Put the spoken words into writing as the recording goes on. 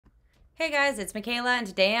Hey guys, it's Michaela, and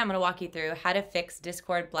today I'm going to walk you through how to fix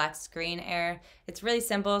Discord black screen error. It's really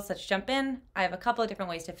simple, so let's jump in. I have a couple of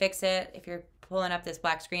different ways to fix it. If you're pulling up this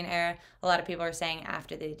black screen error, a lot of people are saying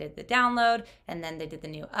after they did the download and then they did the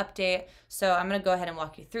new update. So I'm going to go ahead and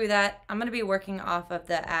walk you through that. I'm going to be working off of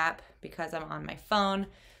the app because I'm on my phone.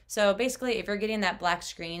 So basically, if you're getting that black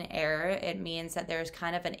screen error, it means that there's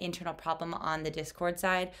kind of an internal problem on the Discord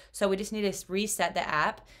side. So we just need to reset the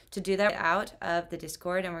app. To do that, out of the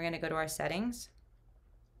Discord, and we're going to go to our settings.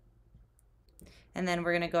 And then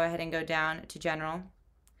we're going to go ahead and go down to General,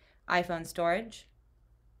 iPhone Storage.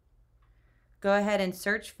 Go ahead and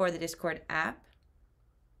search for the Discord app.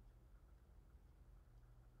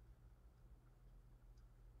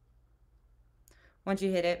 Once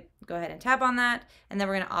you hit it, go ahead and tap on that, and then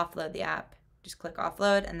we're going to offload the app. Just click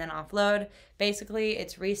offload and then offload. Basically,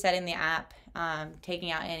 it's resetting the app,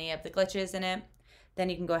 taking out any of the glitches in it. Then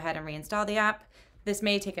you can go ahead and reinstall the app. This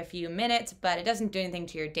may take a few minutes, but it doesn't do anything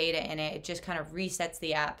to your data in it. It just kind of resets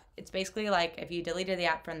the app. It's basically like if you deleted the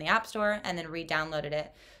app from the App Store and then re-downloaded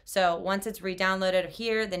it. So once it's re-downloaded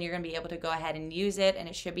here, then you're going to be able to go ahead and use it, and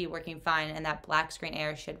it should be working fine, and that black screen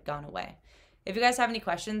error should have gone away. If you guys have any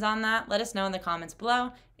questions on that, let us know in the comments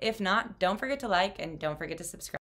below. If not, don't forget to like and don't forget to subscribe.